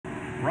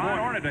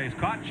Hornaday's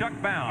caught Chuck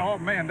Bown. Oh,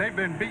 man, they've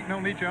been beating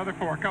on each other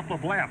for a couple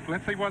of laps.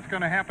 Let's see what's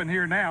going to happen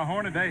here now.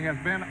 Hornaday has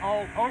been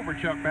all over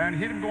Chuck Bown.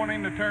 Hit him going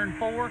into turn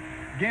 4.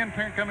 Again,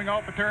 coming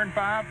off of turn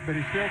 5, but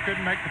he still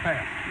couldn't make the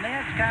pass.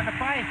 Ned's kind of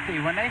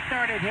feisty. When they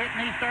started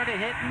hitting, he started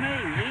hitting me.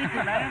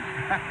 Easy, man.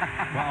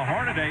 Well,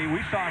 Hornaday,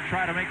 we saw him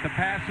try to make the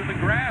pass in the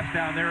grass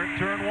down there at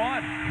turn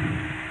 1.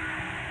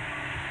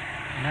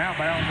 Now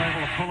Bown's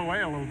able to pull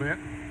away a little bit.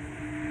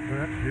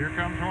 But here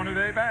comes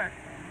Hornaday back.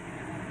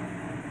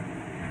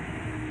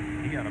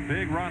 He had a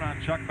big run on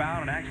Chuck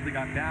Bown and actually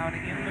got down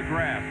in the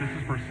grass. This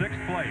is for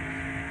 6th place.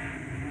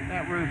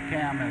 That roof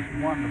cam is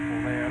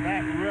wonderful there.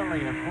 That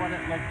really is what it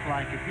looks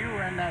like. If you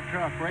were in that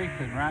truck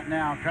racing right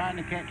now trying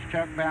to catch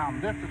Chuck Bown,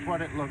 this is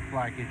what it looks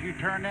like. As you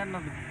turn into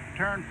the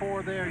turn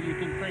 4 there, you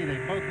can see they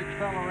both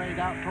accelerate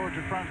out towards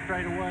the front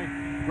straightaway.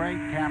 Great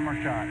camera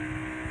shot.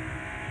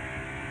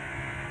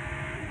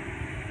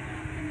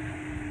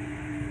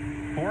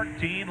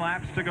 14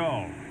 laps to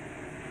go.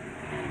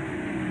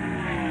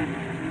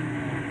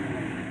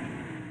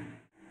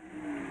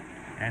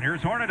 And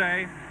here's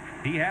Hornaday.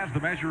 He has the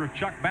measure of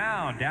Chuck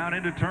Bown down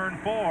into turn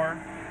 4.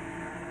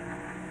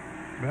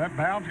 But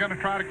Bown's going to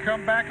try to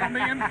come back on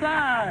the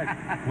inside.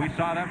 We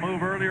saw that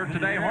move earlier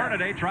today. Yeah.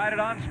 Hornaday tried it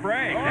on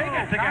Sprague. Oh, they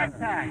get together.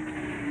 contact.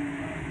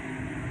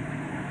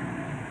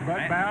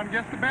 But Bown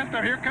gets the best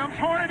of it. Here comes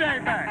Hornaday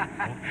back.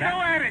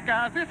 Go at it,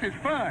 guys. This is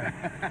fun.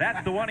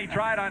 That's the one he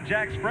tried on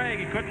Jack Sprague.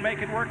 He couldn't make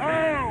it work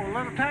there. Oh, a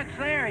little touch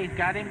there. He's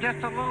got him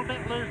just a little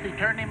bit loose. He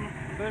turned him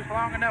loose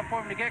long enough for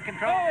him to get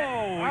control.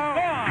 Oh, he's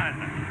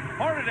gone.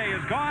 Hornaday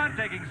is gone,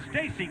 taking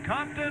Stacy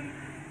Compton.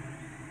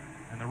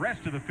 And the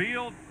rest of the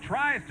field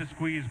tries to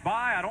squeeze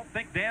by. I don't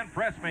think Dan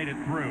Press made it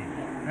through.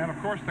 And,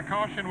 of course, the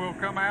caution will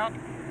come out.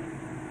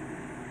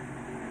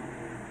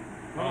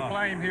 Little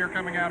flame here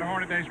coming out of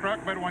Hornaday's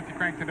truck, but once he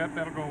cranks it up,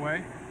 that'll go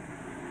away.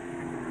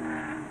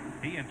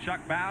 He and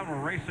Chuck Bown were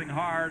racing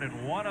hard,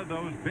 and one of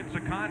those bits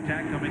of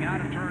contact coming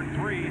out of turn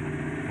 3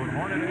 put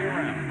Hornaday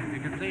around.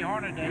 You can see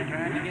Hornaday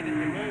trying to get it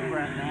to move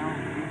right now.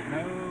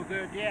 No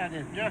good yet.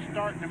 It's just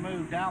starting to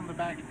move down the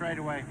back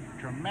straightaway.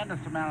 Tremendous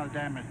amount of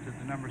damage to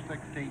the number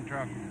 16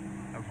 truck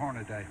of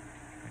Hornaday.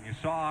 And you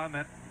saw on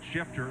that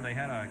shifter, they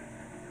had a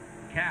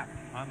cap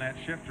on that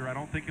shifter. I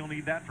don't think you'll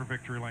need that for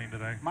victory lane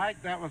today.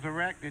 Mike, that was a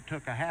wreck that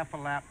took a half a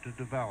lap to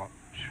develop.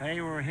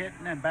 They were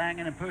hitting and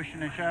banging and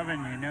pushing and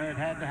shoving. You knew it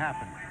had to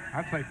happen.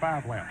 I'd say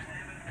 5 laps.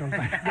 Because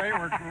they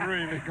were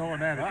really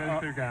going at it,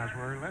 those two guys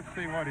were. Let's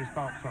see what his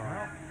thoughts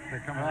are.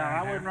 Well,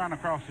 I wouldn't run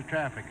across the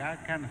traffic.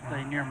 I'd kind of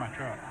stay near my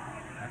truck.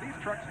 Now, these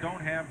trucks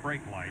don't have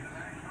brake lights.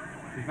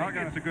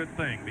 It's a good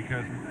thing,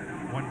 because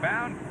when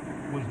Bound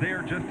was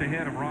there just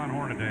ahead of Ron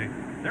Hornaday,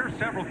 there are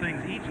several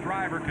things each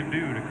driver can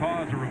do to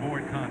cause or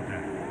avoid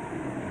contact.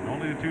 And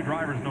only the 2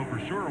 drivers know for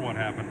sure what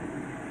happened.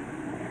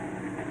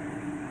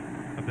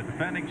 But the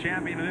defending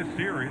champion of this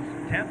series,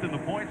 10th in the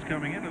points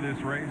coming into this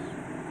race,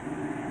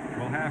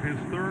 will have his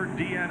 3rd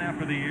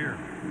DNF of the year.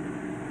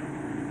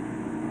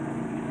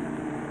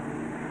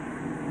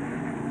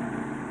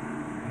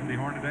 Andy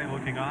Hornaday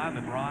looking on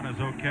that Ron is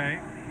okay.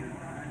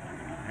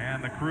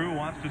 And the crew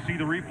wants to see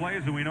the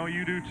replays, and we know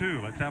you do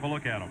too. Let's have a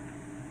look at them.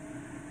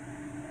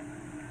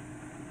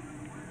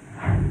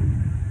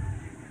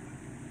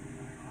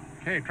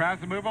 Okay, tries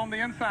to move on the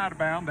inside of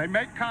Bound. They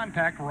make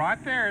contact right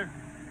there.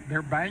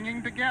 They're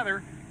banging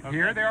together. Okay.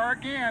 Here they are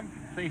again.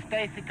 See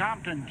Stacy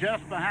Compton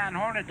just behind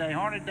Hornaday.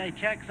 Hornaday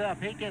checks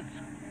up. He gets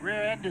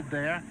rear-ended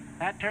there.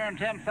 That turns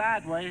him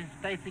sideways.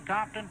 Stacy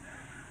Compton.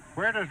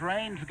 Where does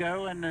Raines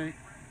go in the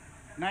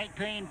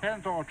 19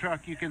 Pennzoil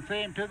truck? You can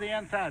see him to the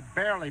inside,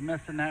 barely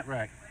missing that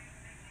wreck.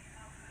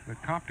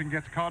 But Compton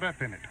gets caught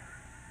up in it.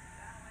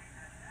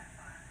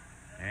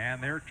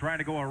 And they're trying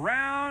to go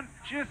around,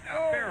 just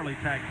barely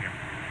tagging him.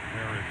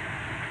 There is.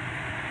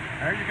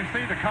 There you can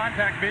see the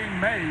contact being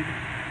made,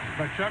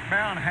 but Chuck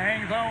Bown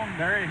hangs on.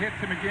 There he hits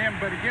him again,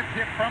 but he gets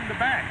hit from the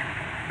back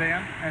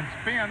then and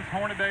spins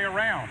Hornaday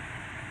around.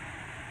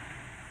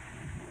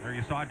 There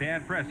you saw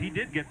Dan Press. He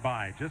did get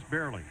by, just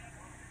barely.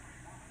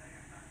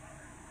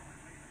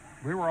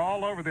 We were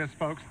all over this,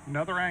 folks.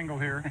 Another angle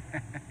here.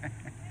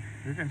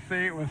 You can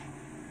see it was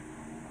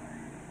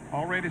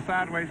already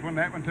sideways when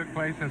that one took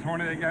place as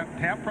Hornaday got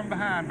tapped from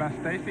behind by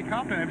Stacy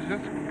Compton. It was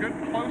just good,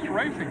 close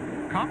racing.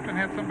 Compton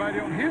had somebody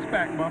on his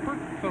back bumper,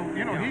 so,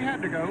 you know, he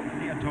had to go.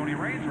 He had Tony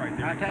Raines right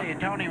there. I tell you,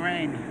 Tony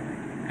Raines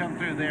come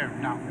through there,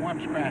 not one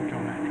scratch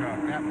on that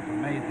truck. That was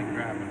amazing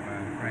driving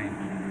by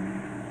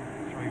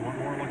Raines. Show you one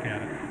more look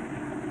at it.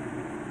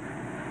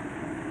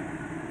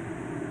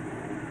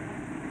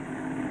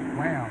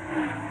 Wow.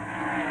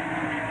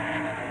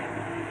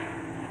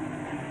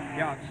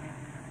 Yeah,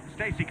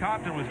 Stacy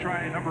Compton was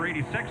trying, number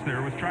 86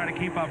 there, was trying to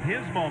keep up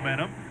his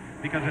momentum,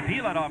 because if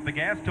he let off the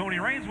gas, Tony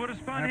Raines would have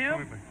spun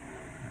him.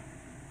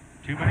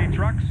 Too many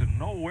trucks and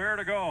nowhere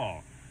to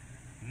go.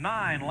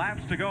 9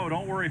 laps to go.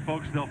 Don't worry,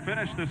 folks. They'll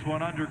finish this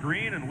one under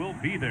green, and we'll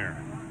be there.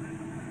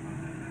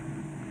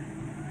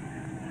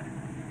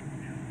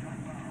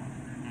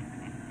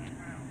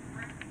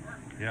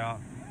 Yeah,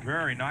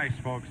 very nice,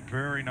 folks.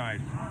 Very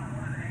nice.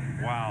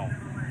 Wow.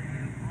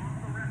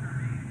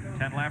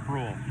 10-lap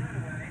rule.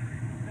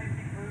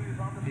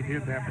 He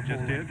did that before.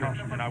 Just did,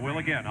 and I will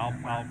again.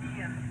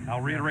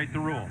 I'll reiterate the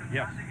rule.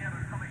 Yes.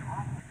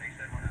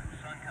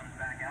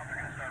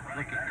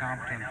 Look at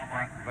Compton's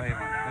front valence.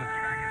 This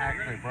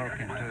actually broke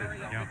in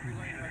two. Yep.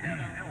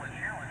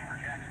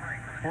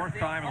 Fourth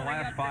time in the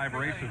last 5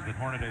 races that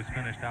Hornaday's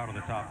finished out of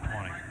the top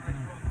 20.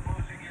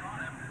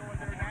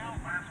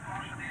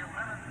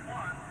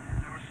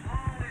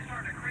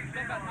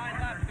 Still got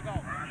 9 laps to go.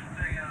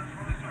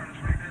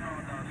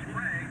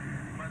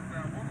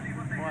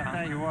 Well, I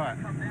tell you what,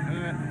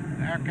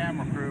 our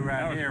camera crew right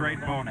That was here. great,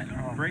 folks.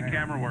 Oh, Great man.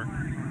 camera work.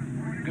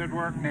 Good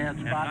work, Ned,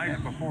 spotting nice-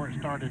 it before it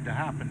started to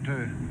happen,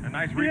 too. A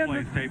nice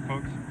replays tape,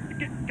 folks.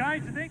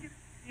 Guys, did they get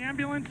the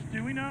ambulance?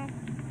 Do we know?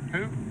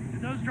 Who?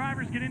 Did those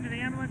drivers get into the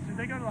ambulance? Did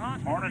they go to the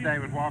hospital? Hornaday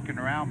was walking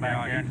around back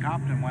Yeah, there, and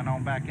Compton went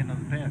on back into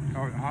the pits.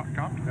 Oh,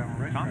 Compton's down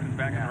the racetrack. Compton's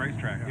back in Yeah. the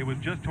racetrack. Yeah. It was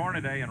just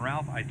Hornaday and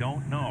Ralph. I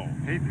don't know.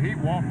 He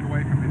walked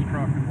away from his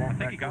truck and walked I think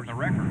back he got in the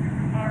towards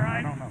record. All I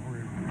right. don't know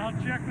where he was.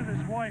 I'll check with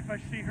his wife. I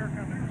see her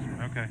coming this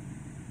way. Okay.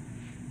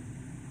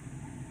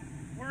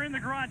 We're in the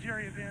garage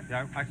area, Ben.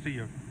 Yeah, I see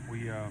you.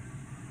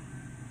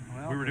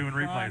 Well, We were the doing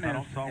replays. sun I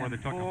don't is saw where they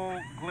in took 'em.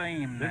 full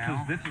gleam This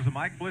now. is a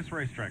Mike Bliss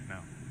racetrack now.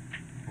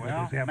 Well,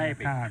 Does he have enough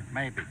maybe, time?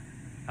 maybe.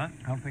 Huh?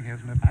 I don't think he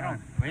has enough I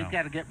time. don't. He's No.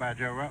 got to get by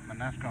Joe Ruttman.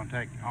 That's going to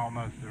take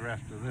almost the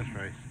rest of this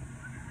race.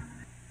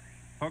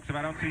 Folks, if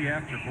I don't see you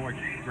after, boy,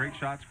 great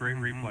shots, great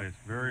replays.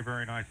 Very,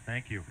 very nice.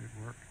 Thank you.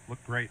 Good work.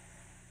 Looked great.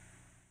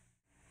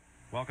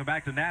 Welcome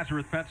back to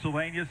Nazareth,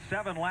 Pennsylvania.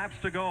 7 laps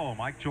to go.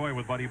 Mike Joy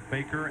with Buddy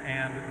Baker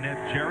and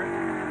Ned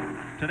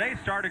Jarrett. Today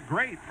started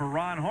great for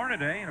Ron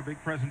Hornaday in a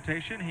big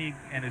presentation. He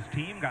and his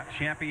team got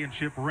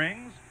championship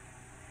rings,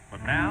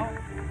 but now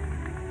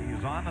he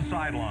is on the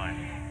sideline.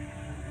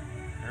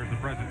 There's the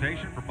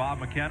presentation for Bob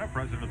McKenna,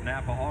 president of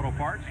NAPA Auto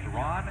Parts, to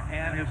Ron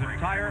and his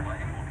entire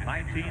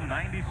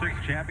 1996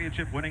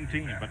 championship winning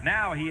team. But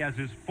now he has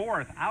his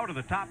 4th out of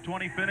the top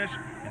 20 finish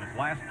in his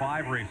last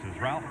 5 races.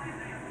 Ralph?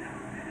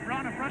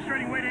 Ron, a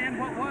frustrating way to end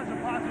what was a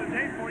positive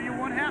day for you.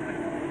 What happened?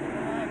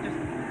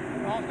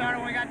 It all started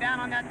when we got down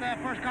on that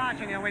first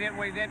caution. You know, we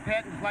did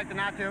pit and selected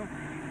not to.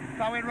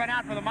 Thought we'd run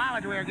out for the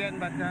mileage we were getting,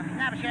 but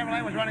Napa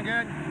Chevrolet was running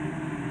good.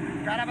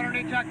 Got up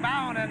underneath Chuck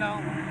Bown, and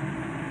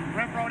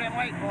Renfro didn't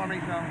wait for me,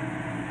 so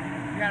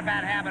he got a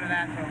bad habit of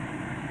that. So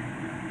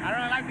I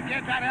really like the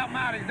kid. Try to help him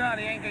out. He's done.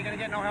 He ain't going to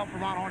get no help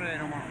from Ron Hornaday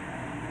no more.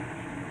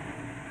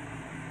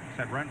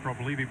 Said Renfro,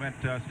 believe he meant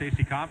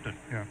Stacy Compton.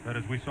 Yeah. But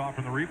as we saw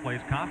from the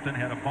replays, Compton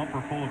had a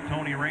bumper full of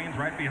Tony Raines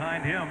right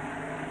behind him.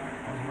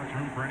 Wasn't much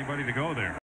room for anybody to go there.